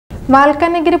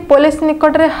Malkangiri police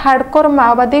निकट में hardcore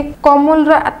माओवादी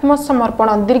कमल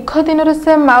आत्मसमर्पण दीर्घ दिन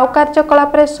से माओ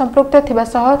कार्यकलाप संपृक्त थिबा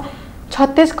सह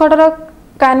छत्तीसगढ़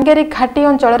कानगेरी घाटी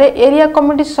अंचल एरिया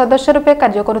कमिटी सदस्य रूपे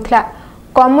कार्य करुथिला।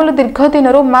 कमल दीर्घ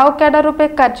दिन माओ कैडर रूपे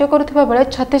कार्य करुथिबा बेले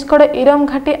छत्तीसगढ़ इरम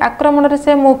घाटी आक्रमण में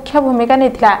से मुख्य भूमिका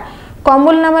नेथिला।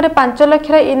 कमल नाम 5 लाख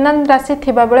इनाम राशि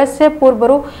थिबा बेले से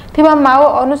पूर्वरु थिबा माओ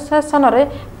अनुशासन रे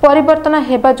परिवर्तन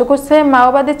हेबा जोगु से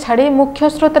माओवादी छाड़ी मुख्य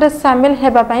स्रोत रे शामिल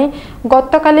हेबा पई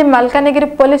गतकाली मालकानगिरी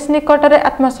पुलिस निकट में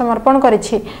आत्मसमर्पण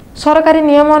करिछि। सरकारी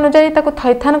नियम अनुसार ताकु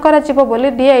थैथान करा जिवो बोली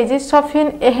डीआईजी सफीन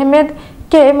अहमद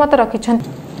के मत रखिछन्ति।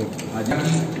 आज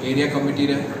एरिया कमिटी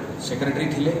रे सेक्रेटरी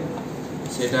थिले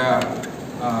सेटा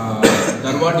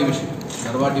दरबार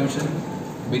डिवीजन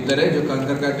भीतर जो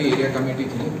कंकरका की एरिया कमिटी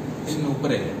थी इन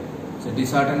ऊपर से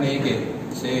डिसार्टन नहीं के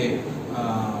से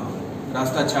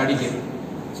रास्ता छाड़ी के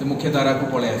से मुख्य धारा को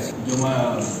पड़े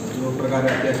जो प्रकार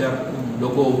अत्याचार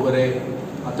लोगों ऊपर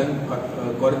आतंक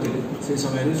करते से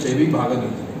समय से भी भाग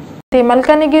नहीं।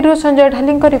 मालकानगिरी संजय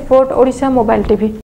ढाली रिपोर्ट ओडिशा मोबाइल टीवी।